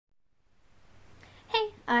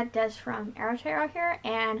Des from Aro-Tarot here,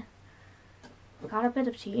 and got a bit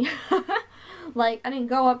of tea. Like, I didn't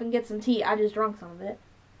go up and get some tea, I just drank some of it.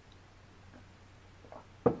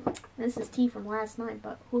 This is tea from last night,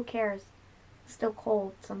 but who cares? It's still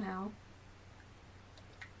cold somehow.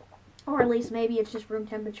 Or at least maybe it's just room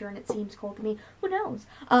temperature and it seems cold to me. Who knows?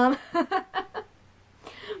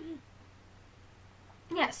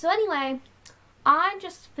 Yeah, so anyway, I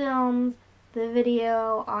just filmed the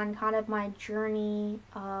video on kind of my journey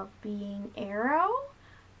of being Aro.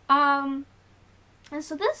 And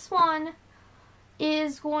so this one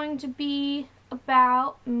is going to be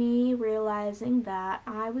about me realizing that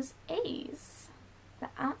I was ace.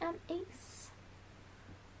 That I am ace.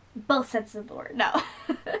 Both senses of the word. No.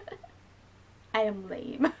 I am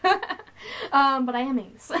lame. But I am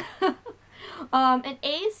ace. And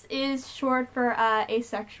ace is short for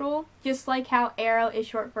asexual, just like how Aro is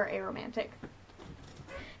short for aromantic.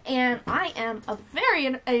 And I am a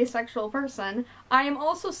very asexual person. I am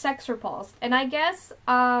also sex repulsed, and I guess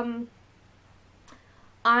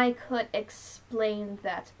I could explain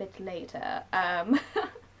that a bit later.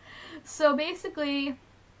 So basically,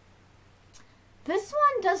 this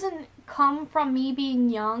one doesn't come from me being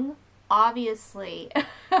young, obviously.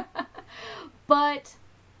 But,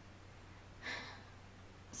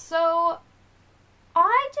 so,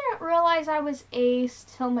 I didn't realize I was ace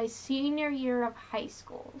till my senior year of high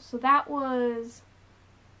school. So that was,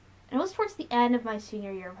 it was towards the end of my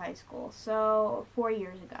senior year of high school, so 4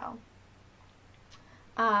 years ago.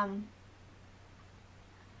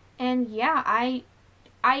 And yeah, I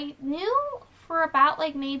knew for about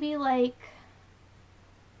like maybe like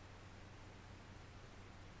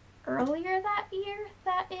earlier that year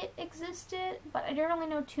that it existed, but I didn't really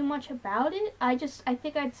know too much about it. I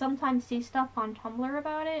think I'd sometimes see stuff on Tumblr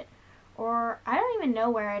about it, or I don't even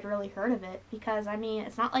know where I'd really heard of it, because I mean,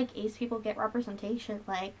 it's not like ace people get representation.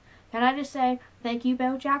 Like, can I just say thank you,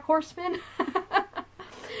 BoJack Horseman?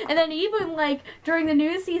 And then even like during the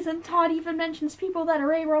news season, Todd even mentions people that are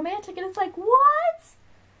aromantic, and it's like, what?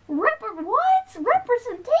 What?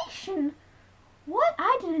 Representation? What?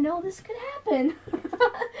 I didn't know this could happen.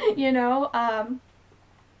 You know,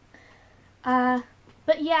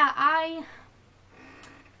 but yeah,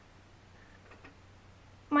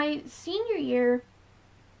 my senior year,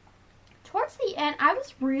 towards the end, I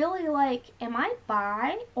was really like, am I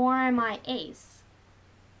bi or am I ace?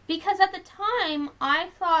 Because at the time, I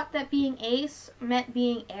thought that being ace meant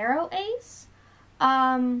being Aro ace.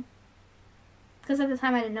 Because at the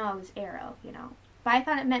time I didn't know I was Aro, you know. But I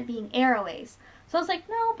thought it meant being Aro ace. So I was like,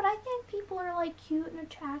 no, but I think people are like cute and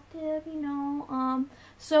attractive, you know.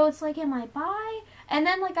 So it's like, am I bi? And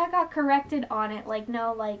then like I got corrected on it, like,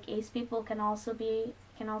 no, like ace people can also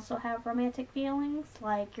have romantic feelings.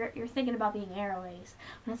 Like you're thinking about being Aro ace.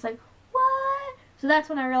 And it's like, what? So that's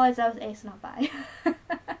when I realized I was ace, not bi.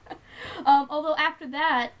 Although after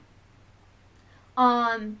that,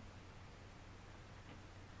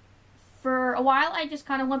 for a while I just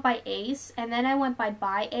kind of went by ace, and then I went by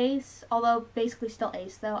bi-ace, although basically still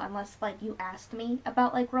ace though, unless like you asked me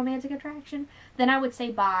about like romantic attraction, then I would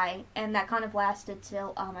say bi, and that kind of lasted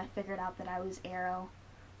till I figured out that I was Aro,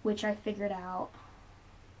 which I figured out,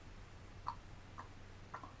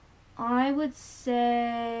 I would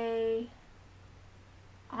say,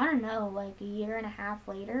 I don't know, like a year and a half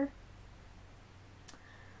later.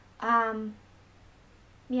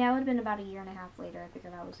 Yeah, it would have been about a year and a half later I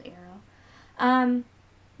figured I was Aro.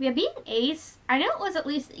 Yeah, being ace, I know it was at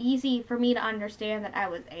least easy for me to understand that I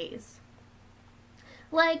was ace.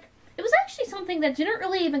 Like, it was actually something that didn't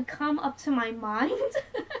really even come up to my mind.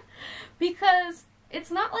 Because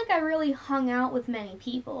it's not like I really hung out with many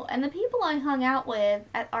people. And the people I hung out with,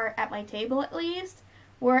 at my table at least,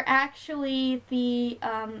 were actually the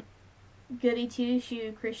goody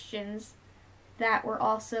two-shoe Christians that were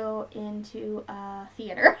also into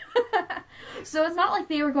theater. So it's not like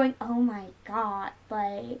they were going, oh my god,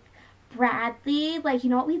 like, Bradley, like, you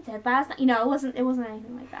know what we did last night? You know, it wasn't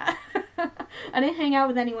anything like that. I didn't hang out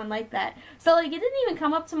with anyone like that. So, like, it didn't even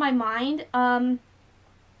come up to my mind,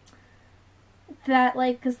 that,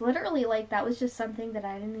 like, because literally, like, that was just something that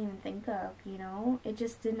I didn't even think of, you know? It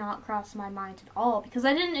just did not cross my mind at all, because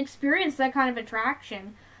I didn't experience that kind of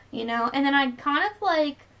attraction, you know? And then I'd kind of,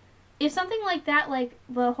 like, if something like that, like,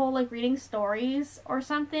 the whole, like, reading stories or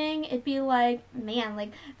something, it'd be like, man,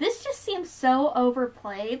 like, this just seems so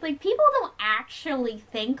overplayed. Like, people don't actually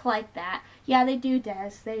think like that. Yeah, they do,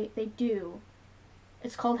 Des. They do.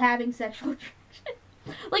 It's called having sexual attraction.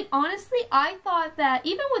 Like, honestly, I thought that,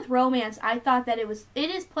 even with romance, I thought that it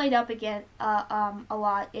is played up again, a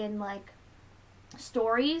lot in, like,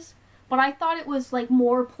 stories, but I thought it was, like,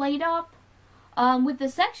 more played up, With the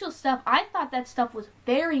sexual stuff, I thought that stuff was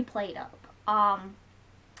very played up.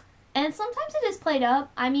 And sometimes it is played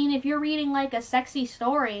up. I mean, if you're reading, like, a sexy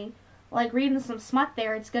story, like, reading some smut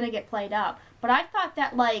there, it's gonna get played up. But I thought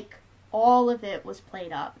that, like, all of it was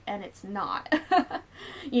played up, and it's not.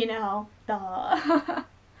 You know, duh.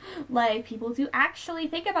 Like, people do actually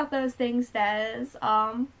think about those things, Des.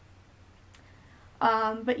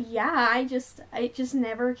 But yeah, it just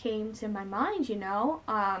never came to my mind, you know?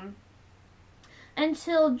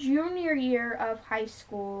 Until junior year of high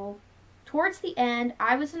school, towards the end,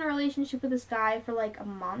 I was in a relationship with this guy for, like, a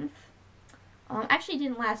month. Actually, it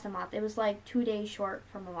didn't last a month. It was, like, 2 days short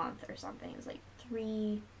from a month or something. It was, like,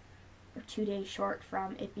 3 or 2 days short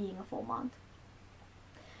from it being a full month.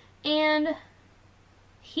 And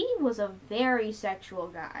he was a very sexual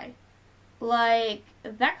guy. Like,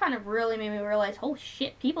 that kind of really made me realize, oh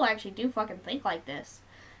shit, people actually do fucking think like this.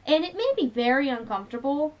 And it made me very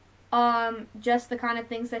uncomfortable, just the kind of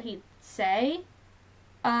things that he'd say.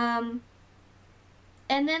 And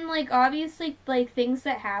then, like, obviously, like, things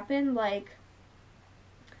that happened, like,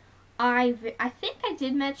 I think I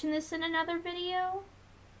did mention this in another video.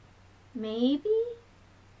 Maybe?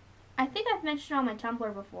 I think I've mentioned it on my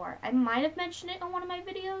Tumblr before. I might have mentioned it on one of my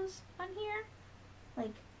videos on here,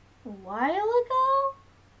 like, a while ago.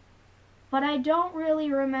 But I don't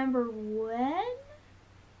really remember when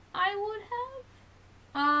I would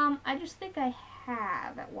have. I just think I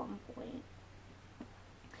have at one point.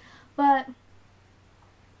 But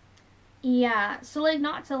yeah, so, like,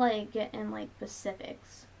 not to, like, get in, like,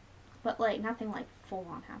 specifics, but, like, nothing, like, full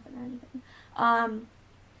on happened or anything.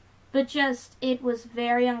 But just, it was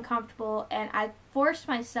very uncomfortable, and I forced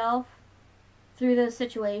myself through those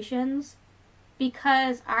situations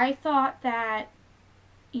because I thought that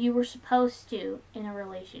you were supposed to in a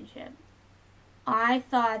relationship. I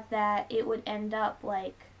thought that it would end up,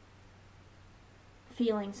 like,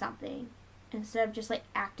 feeling something instead of just, like,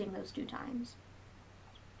 acting those 2 times.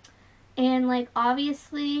 And, like,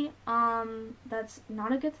 obviously, that's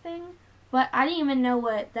not a good thing, but I didn't even know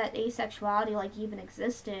what that asexuality, like, even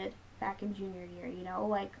existed back in junior year, you know?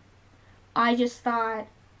 Like, I just thought,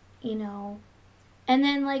 you know, and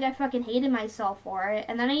then, like, I fucking hated myself for it,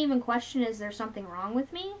 and then I even questioned, is there something wrong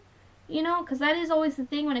with me? You know, because that is always the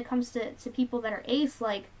thing when it comes to people that are ace,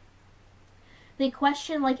 like, they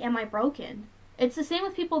question, like, am I broken? It's the same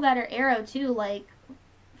with people that are Aro, too, like,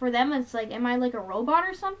 for them it's like, am I, like, a robot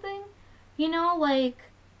or something? You know, like,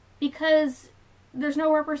 because there's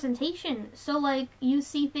no representation, so, like, you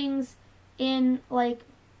see things in, like,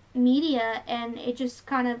 media, and it just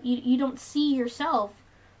kind of, you don't see yourself,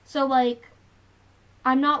 so, like,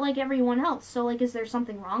 I'm not like everyone else, so, like, is there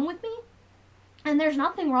something wrong with me? And there's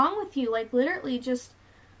nothing wrong with you, like, literally just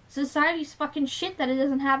society's fucking shit that it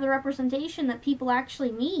doesn't have the representation that people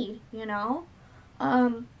actually need, you know?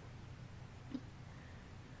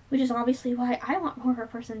 Which is obviously why I want more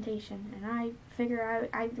representation, and I figure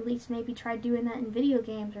I at least maybe try doing that in video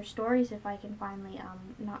games or stories if I can finally,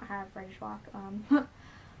 not have writer's block,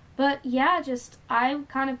 But yeah, just, I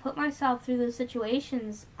kind of put myself through those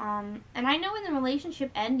situations, and I know when the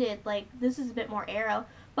relationship ended, like, this is a bit more Aro,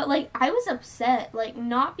 but, like, I was upset, like,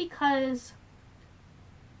 not because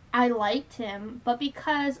I liked him, but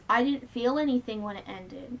because I didn't feel anything when it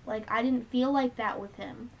ended. Like, I didn't feel like that with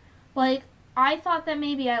him. Like, I thought that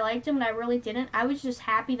maybe I liked him, but I really didn't. I was just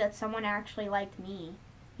happy that someone actually liked me,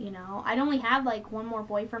 you know? I'd only had, like, one more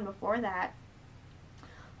boyfriend before that.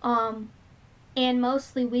 And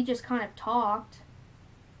mostly we just kind of talked.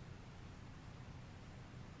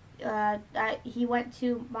 He went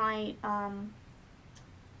to my,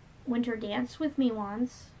 winter dance with me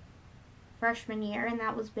once, freshman year, and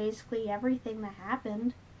that was basically everything that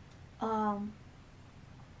happened.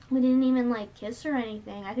 We didn't even, like, kiss or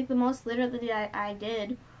anything. I think the most literally I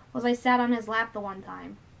did was I sat on his lap the one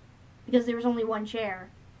time, because there was only one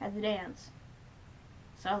chair at the dance.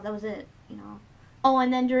 So that was it, you know. Oh,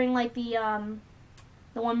 and then during, like, the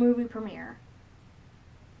one movie premiere,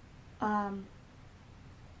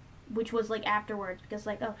 which was, like, afterwards, because,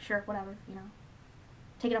 like, oh, sure, whatever, you know,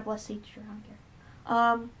 taking up less seats, sure, I don't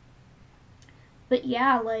care. But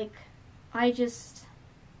yeah, like, I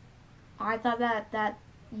thought that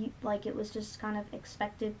like, it was just kind of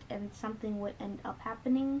expected and something would end up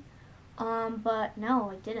happening, but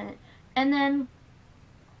no, it didn't. And then,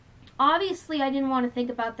 obviously, I didn't want to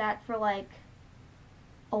think about that for, like,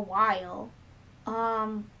 a while.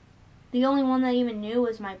 The only one that even knew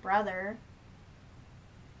was my brother,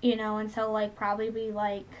 you know, until, like, probably,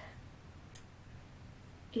 like,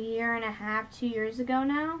 a year and a half, 2 years ago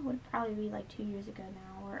now. Would probably be, like, 2 years ago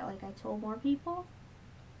now, where, like, I told more people.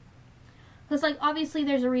 Because, like, obviously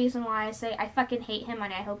there's a reason why I say I fucking hate him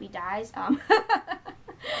and I hope he dies.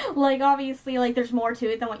 Like, obviously, like, there's more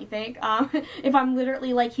to it than what you think. If I'm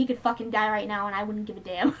literally, like, he could fucking die right now and I wouldn't give a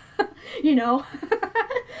damn. You know?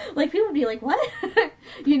 Like, people would be like, what?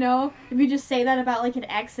 You know? If you just say that about, like, an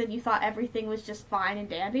ex and you thought everything was just fine and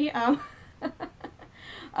dandy. Yeah.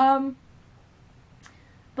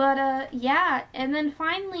 And then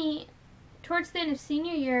finally, towards the end of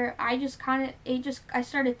senior year, I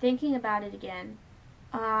started thinking about it again.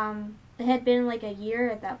 It had been, like, a year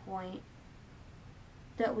at that point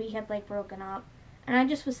that we had, like, broken up. And I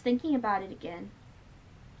just was thinking about it again.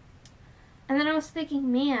 And then I was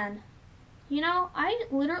thinking, man, you know, I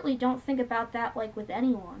literally don't think about that, like, with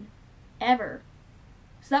anyone. Ever.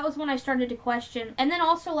 So that was when I started to question. And then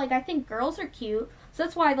also, like, I think girls are cute. So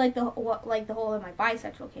that's why, like, the whole of my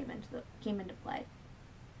bisexual came into play.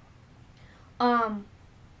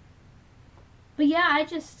 But yeah,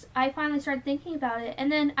 I finally started thinking about it.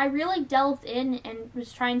 And then I really delved in and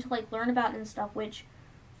was trying to, like, learn about it and stuff, which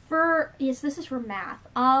yes, this is for math.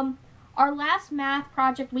 Our last math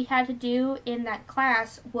project we had to do in that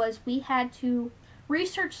class was we had to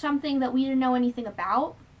research something that we didn't know anything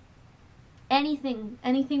about. Anything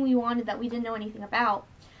we wanted that we didn't know anything about,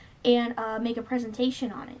 and make a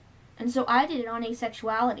presentation on it. And so I did it on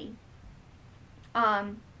asexuality.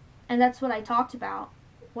 And that's what I talked about,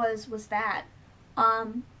 was that.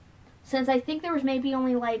 Since I think there was maybe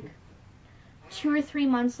only, like, 2 or 3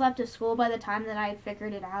 months left of school by the time that I had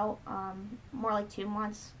figured it out. More like 2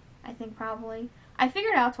 months, I think, probably. I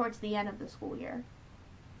figured it out towards the end of the school year.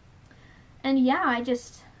 And yeah,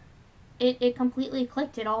 it completely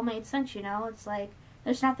clicked. It all made sense, you know? It's like,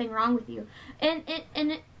 there's nothing wrong with you. And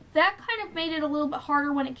that kind of made it a little bit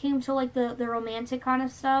harder when it came to, like, the romantic kind of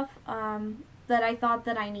stuff, that I thought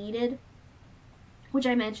that I needed, which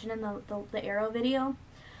I mentioned in the Arrow video.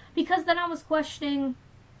 Because then I was questioning,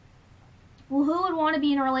 well, who would want to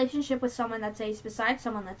be in a relationship with someone that's ace besides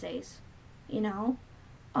someone that's ace? You know?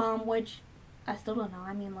 Which, I still don't know.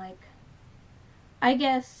 I mean, like, I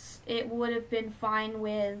guess it would have been fine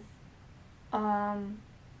with,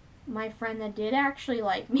 my friend that did actually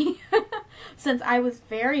like me. Since I was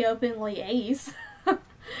very openly ace.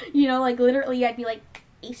 You know, like, literally I'd be like,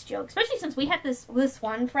 ace joke. Especially since we had this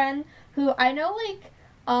one friend who I know, like,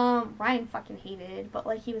 Ryan fucking hated, but,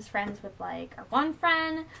 like, he was friends with, like, our one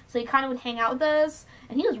friend, so he kind of would hang out with us,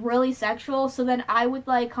 and he was really sexual, so then I would,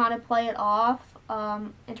 like, kind of play it off,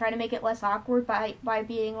 and try to make it less awkward by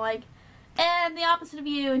being like, I'm the opposite of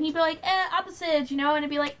you, and he'd be like, opposite, you know, and it'd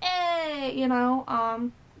be like, you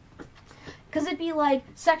know, because it'd be, like,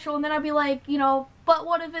 sexual, and then I'd be like, you know, but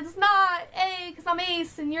what if it's not, because I'm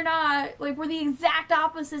ace, and you're not, like, we're the exact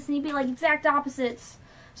opposites, and he'd be like, exact opposites.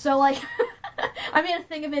 So, like, I made a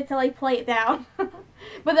thing of it to, like, play it down.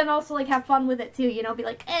 But then also, like, have fun with it, too, you know, be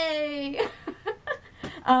like, hey!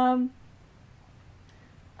 But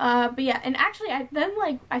yeah, and actually, I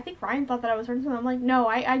think Ryan thought that I was hurting someone. I'm like, no,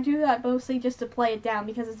 I do that mostly just to play it down,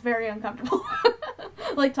 because it's very uncomfortable,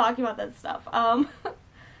 like, talking about that stuff.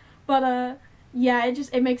 But, yeah,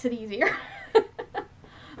 it makes it easier.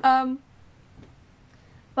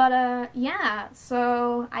 Yeah,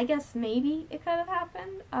 so I guess maybe it could have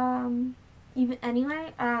happened, even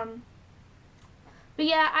anyway, but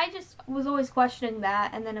yeah, I just was always questioning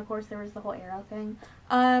that, and then of course there was the whole Arrow thing.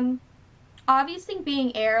 Obviously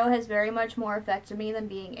being Arrow has very much more affected me than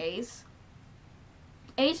being ace.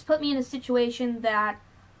 Ace put me in a situation that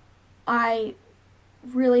I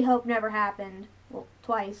really hope never happened, well,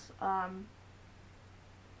 twice,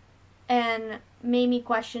 and made me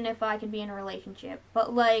question if I could be in a relationship.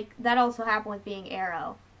 But, like, that also happened with being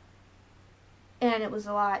Arrow. And it was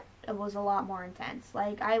a lot more intense.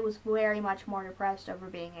 Like, I was very much more depressed over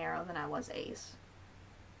being Arrow than I was ace.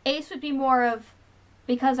 Ace would be more of,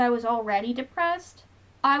 because I was already depressed,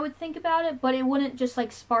 I would think about it, but it wouldn't just,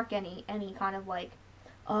 like, spark any kind of, like,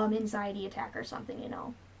 anxiety attack or something, you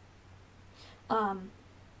know.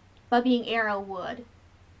 But being Arrow would.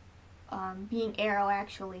 Being Arrow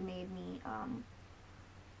actually made me,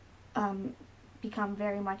 become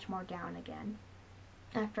very much more down again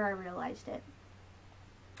after I realized it.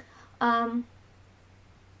 But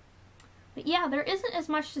yeah, there isn't as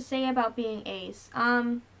much to say about being ace.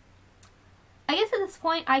 I guess at this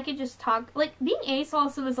point I could just talk, like, being ace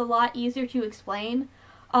also is a lot easier to explain,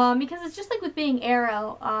 because it's just like with being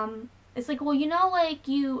Arrow, it's like, well, you know, like,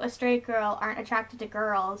 you, a straight girl, aren't attracted to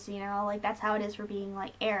girls, you know, like, that's how it is for being,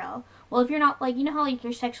 like, Arrow. Well, if you're not, like, you know how, like,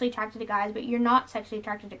 you're sexually attracted to guys, but you're not sexually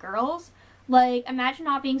attracted to girls? Like, imagine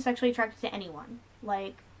not being sexually attracted to anyone.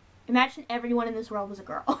 Like, imagine everyone in this world was a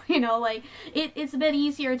girl, you know, like, it's a bit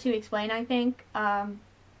easier to explain, I think,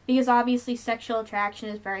 Because obviously sexual attraction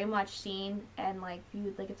is very much seen and, like,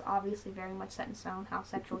 viewed, like, it's obviously very much set in stone how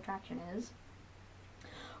sexual attraction is.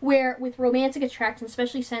 Where with romantic attraction,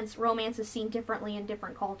 especially since romance is seen differently in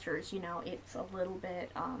different cultures, you know, it's a little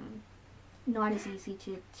bit, not as easy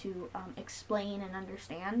to explain and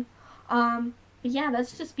understand. But yeah,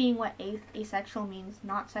 that's just being what asexual means,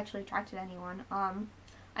 not sexually attracted to anyone.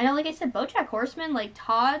 I know, like I said, BoJack Horseman, like,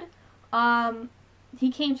 Todd, he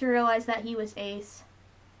came to realize that he was ace,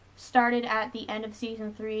 started at the end of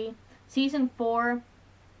season 3. Season 4,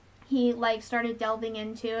 he, like, started delving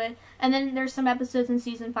into it, and then there's some episodes in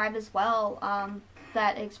season 5 as well,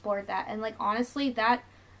 that explored that, and, like, honestly, that,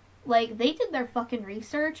 like, they did their fucking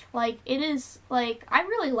research. Like, it is, like, I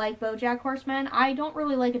really like BoJack Horseman. I don't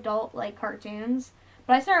really like adult, like, cartoons,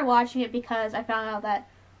 but I started watching it because I found out that,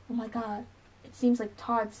 oh my god, it seems like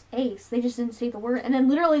Todd's ace. They just didn't say the word, and then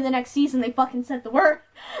literally the next season they fucking said the word,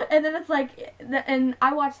 and then it's like, and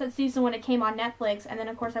I watched that season when it came on Netflix, and then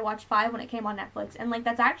of course I watched 5 when it came on Netflix, and, like,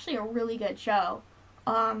 that's actually a really good show.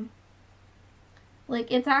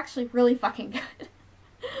 Like, it's actually really fucking good.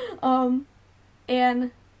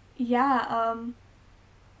 And yeah,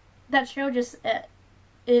 that show just, it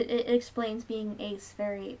explains being ace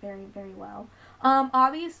very, very, very well.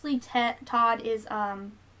 Obviously Todd is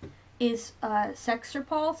sex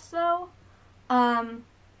repulsed, though. And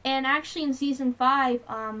actually in season 5,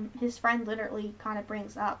 his friend literally kind of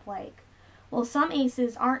brings up, like, well, some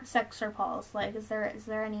aces aren't sex repulsed, like, is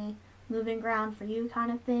there any moving ground for you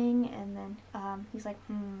kind of thing? And then, he's like,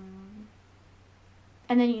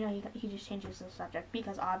 and then, you know, he just changes the subject,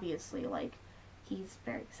 because obviously, like, he's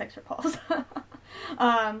very sex repulsed.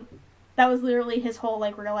 That was literally his whole,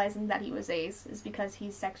 like, realizing that he was ace, is because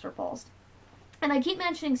he's sex repulsed. And I keep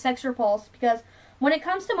mentioning sex repulsed because when it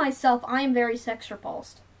comes to myself, I am very sex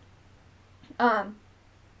repulsed. And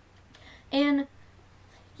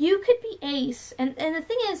you could be ace, and the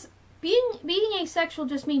thing is, being asexual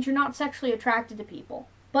just means you're not sexually attracted to people.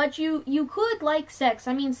 But you could like sex.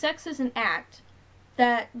 I mean, sex is an act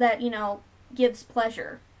that, you know, gives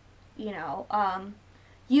pleasure, you know.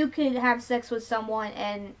 You could have sex with someone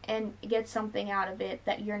and get something out of it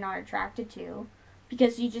that you're not attracted to,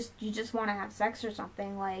 because you just want to have sex or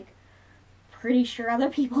something. Like, pretty sure other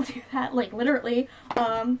people do that, like, literally.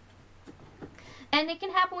 And it can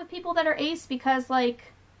happen with people that are ace, because, like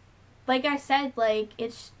I said, like,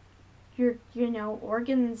 it's your, you know,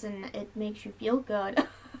 organs, and it makes you feel good.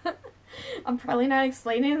 I'm probably not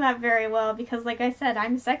explaining that very well, because, like I said,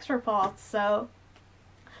 I'm sex repulsed, so.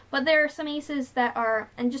 But there are some aces that are,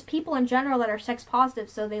 and just people in general that are sex positive,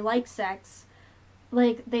 so they like sex.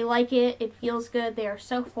 Like, they like it, it feels good, they are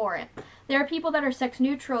so for it. There are people that are sex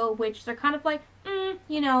neutral, which they're kind of like,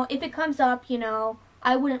 you know, if it comes up, you know,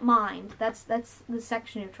 I wouldn't mind. That's the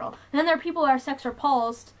sex neutral. And then there are people that are sex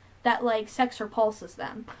repulsed, that, like, sex repulses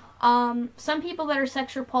them. Some people that are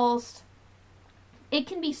sex repulsed, it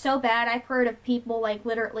can be so bad. I've heard of people, like,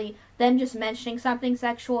 literally them just mentioning something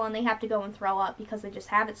sexual and they have to go and throw up because they just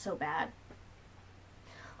have it so bad.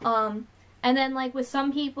 And then, like, with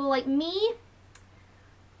some people, like me,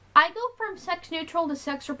 I go from sex neutral to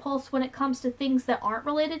sex repulsed when it comes to things that aren't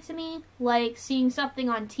related to me, like seeing something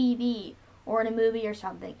on TV or in a movie or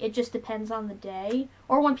something. It just depends on the day.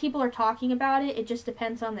 Or when people are talking about it, it just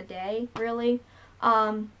depends on the day, really.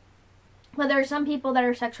 But there are some people that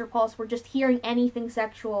are sex repulsed where just hearing anything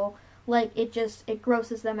sexual, like, it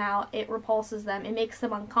grosses them out, it repulses them, it makes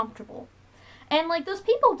them uncomfortable. And, like, those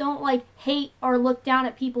people don't, like, hate or look down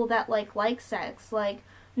at people that, like sex. Like,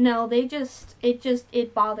 no,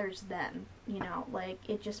 it bothers them, you know, like,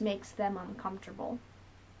 it just makes them uncomfortable.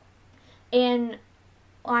 And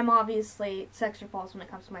I'm obviously sex repulsed when it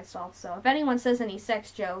comes to myself, so if anyone says any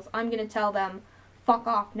sex jokes, I'm gonna tell them, fuck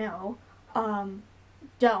off, no.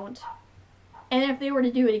 Don't. And if they were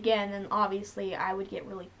to do it again, then obviously I would get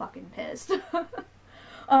really fucking pissed.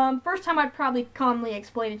 First time I'd probably calmly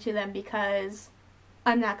explain it to them, because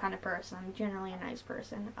I'm that kind of person. I'm generally a nice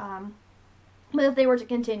person. But if they were to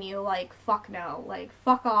continue, like, fuck no. Like,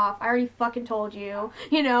 fuck off. I already fucking told you.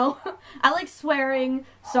 You know? I like swearing,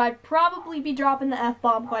 so I'd probably be dropping the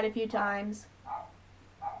F-bomb quite a few times.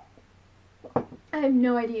 I have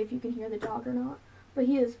no idea if you can hear the dog or not, but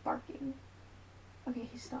he is barking. Okay,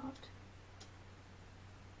 he stopped.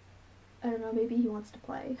 I don't know, maybe he wants to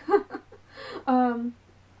play. And,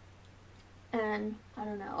 I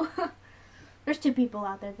don't know. There's 2 people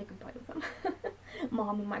out there that can play with him.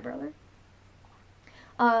 Mom and my brother.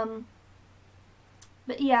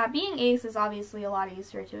 But yeah, being ace is obviously a lot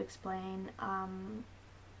easier to explain.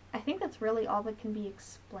 I think that's really all that can be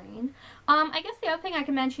explained. I guess the other thing I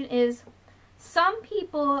can mention is, some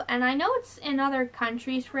people, and I know it's in other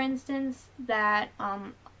countries, for instance, that,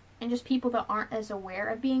 and just people that aren't as aware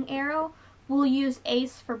of being Aro, will use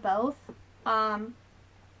Ace for both.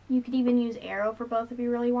 You could even use Aro for both if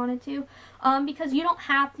you really wanted to, because you don't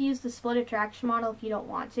have to use the split attraction model if you don't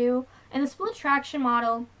want to. And the split attraction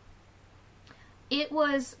model, it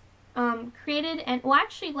was created, and well,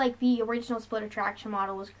 actually, like, the original split attraction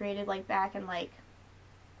model was created like back in like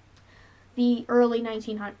the early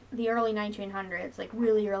 1900s, like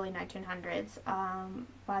really early 1900s,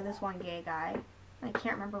 by this one gay guy. I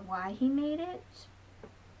can't remember why he made it,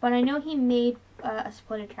 but I know he made a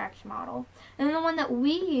split attraction model. And then the one that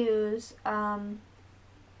we use,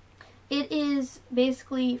 it is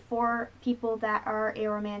basically for people that are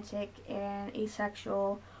aromantic and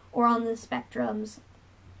asexual or on the spectrums,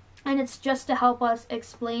 and it's just to help us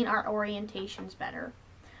explain our orientations better,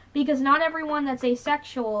 because not everyone that's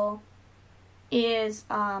asexual is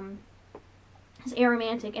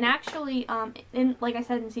aromantic. And actually, in, like I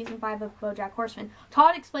said in season 5 of BoJack Horseman,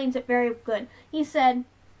 Todd explains it very good. He said,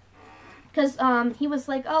 because he was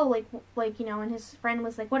like, oh, like you know, and his friend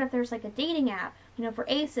was like, what if there's like a dating app, you know, for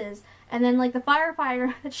aces? And then like the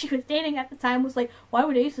firefighter that she was dating at the time was like, why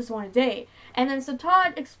would aces want to date? And then so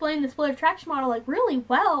Todd explained the split attraction model like really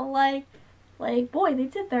well, like boy, they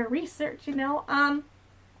did their research, you know.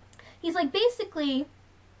 He's like, basically,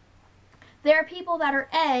 there are people that are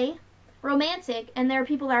A, romantic, and there are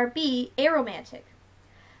people that are B, aromantic.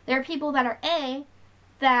 There are people that are A,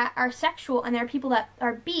 that are sexual, and there are people that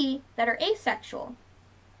are B, that are asexual.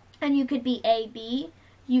 And you could be AB,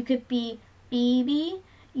 you could be BB,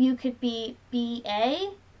 you could be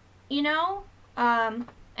BA, you know? And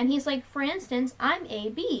he's like, for instance, I'm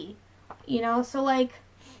AB, you know? So, like,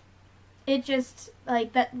 it just,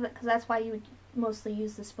 like, that, because that's why you would mostly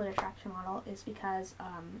use the split attraction model, is because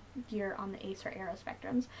you're on the ace or Aro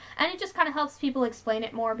spectrums. And it just kind of helps people explain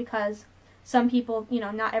it more, because some people, you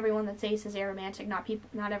know, not everyone that's ace is aromantic,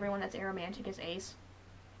 not everyone that's aromantic is ace.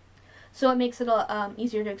 So it makes it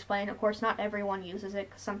easier to explain. Of course, not everyone uses it,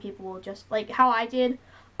 because some people will just, like how I did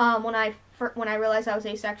when I realized I was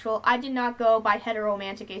asexual, I did not go by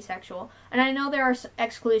heteromantic asexual. And I know there are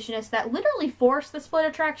exclusionists that literally force the split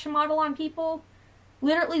attraction model on people.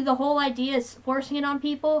 Literally, the whole idea is forcing it on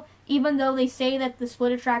people, even though they say that the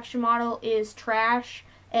split attraction model is trash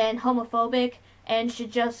and homophobic and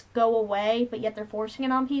should just go away, but yet they're forcing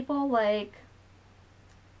it on people, like...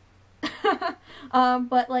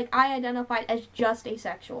 but, like, I identified as just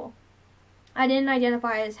asexual. I didn't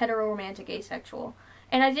identify as heteroromantic asexual.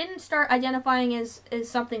 And I didn't start identifying as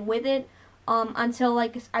something with it until,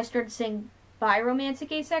 like, I started saying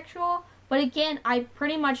biromantic asexual. But again, I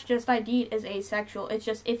pretty much just ID'd as asexual. It's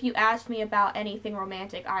just, if you asked me about anything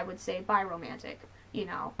romantic, I would say biromantic, you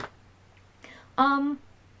know.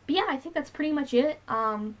 But yeah, I think that's pretty much it.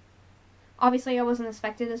 Obviously, I wasn't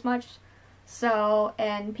expected as much, so,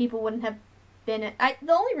 and people wouldn't have been,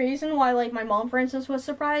 the only reason why, like, my mom, for instance, was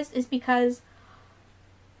surprised is because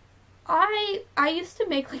I used to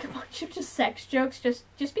make, like, a bunch of just sex jokes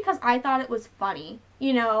just because I thought it was funny,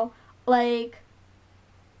 you know, like...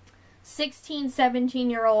 16,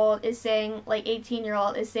 17-year-old is saying, like,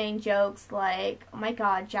 18-year-old is saying jokes like, oh my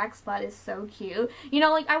god, Jack's butt is so cute. You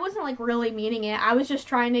know, like, I wasn't, like, really meaning it. I was just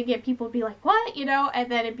trying to get people to be like, what? You know?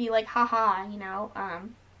 And then it'd be like, haha, you know?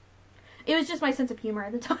 It was just my sense of humor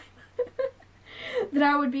at the time. That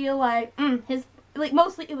I would be like, like,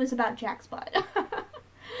 mostly it was about Jack's butt.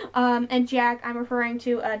 And Jack, I'm referring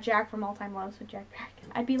to, Jack from All Time Lows with Jack Barrett.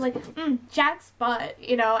 I'd be like, Jack's butt,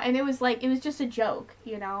 you know? And it was like, it was just a joke,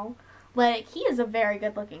 you know? Like, he is a very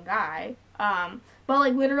good-looking guy. But,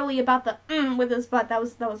 like, literally about the with his butt, that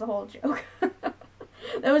was a whole joke.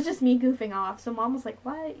 That was just me goofing off. So Mom was like,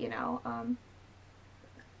 what? You know,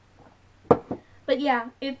 But, yeah,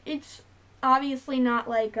 it's obviously not,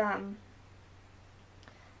 like,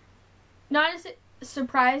 not as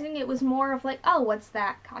surprising. It was more of, like, oh, what's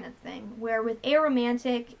that kind of thing. Where with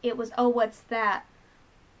aromantic, it was, oh, what's that?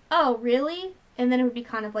 Oh, really? And then it would be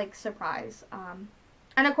kind of, like, surprise.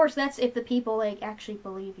 And of course, that's if the people, like, actually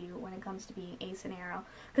believe you when it comes to being ace and Aro.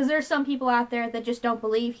 Because there's some people out there that just don't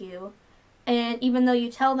believe you. And even though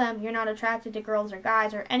you tell them you're not attracted to girls or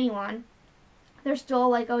guys or anyone, they're still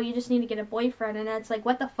like, oh, you just need to get a boyfriend. And it's like,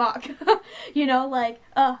 what the fuck? You know, like,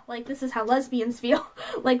 like, this is how lesbians feel.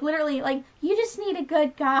 Like, literally, like, you just need a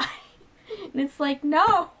good guy. And it's like,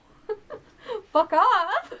 no. Fuck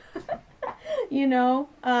off. You know?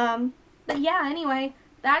 But yeah, anyway,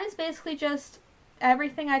 that is basically just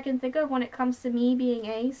everything I can think of when it comes to me being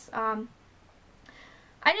ace.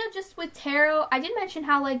 I know just with tarot, I did mention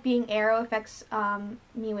how, like, being Aro affects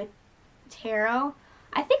me with tarot.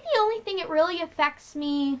 I think the only thing it really affects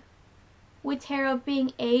me with tarot of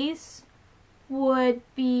being ace would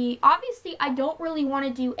be, obviously I don't really want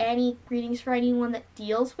to do any readings for anyone that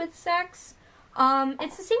deals with sex.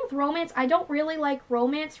 It's the same with romance. I don't really like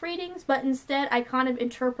romance readings, but instead I kind of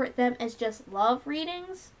interpret them as just love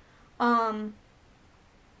readings.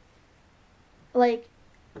 Like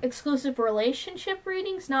exclusive relationship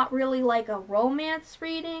readings, not really like a romance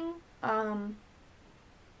reading.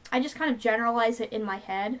 I just kind of generalize it in my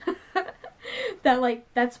head that like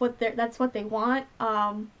that's what they want.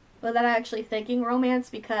 Without actually thinking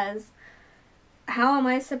romance, because how am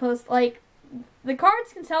I supposed to, like, the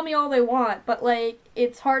cards can tell me all they want, but like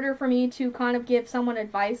it's harder for me to kind of give someone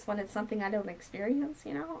advice when it's something I don't experience,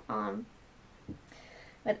 you know.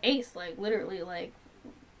 But ace, like, literally, like,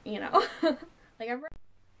 you know, like I've read.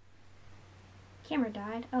 Camera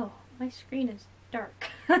died. Oh, my screen is dark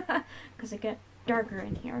because it got darker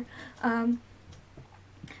in here. But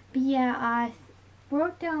yeah, I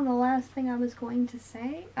wrote down the last thing I was going to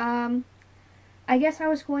say. I guess I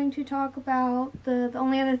was going to talk about the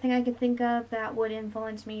only other thing I could think of that would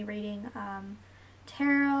influence me reading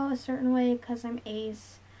tarot a certain way because I'm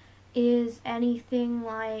ace is anything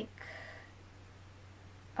like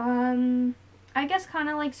I guess kind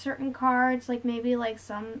of like certain cards, like maybe like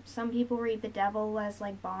some people read the devil as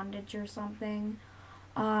like bondage or something.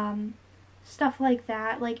 Stuff like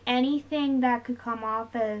that. Like anything that could come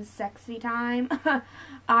off as sexy time,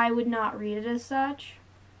 I would not read it as such.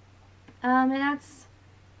 And that's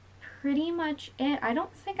pretty much it. I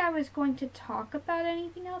don't think I was going to talk about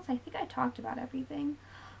anything else. I think I talked about everything.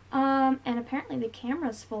 And apparently the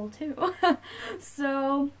camera's full too.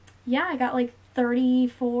 So yeah, I got like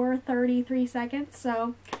 33 seconds.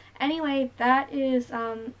 So anyway, that is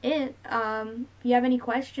it. If you have any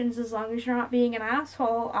questions, as long as you're not being an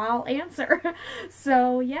asshole, I'll answer.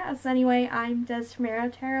 So yes, anyway, I'm Des from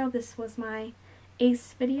Aro-Tarot. This was my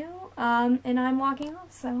ace video, and I'm walking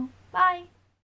off, so bye!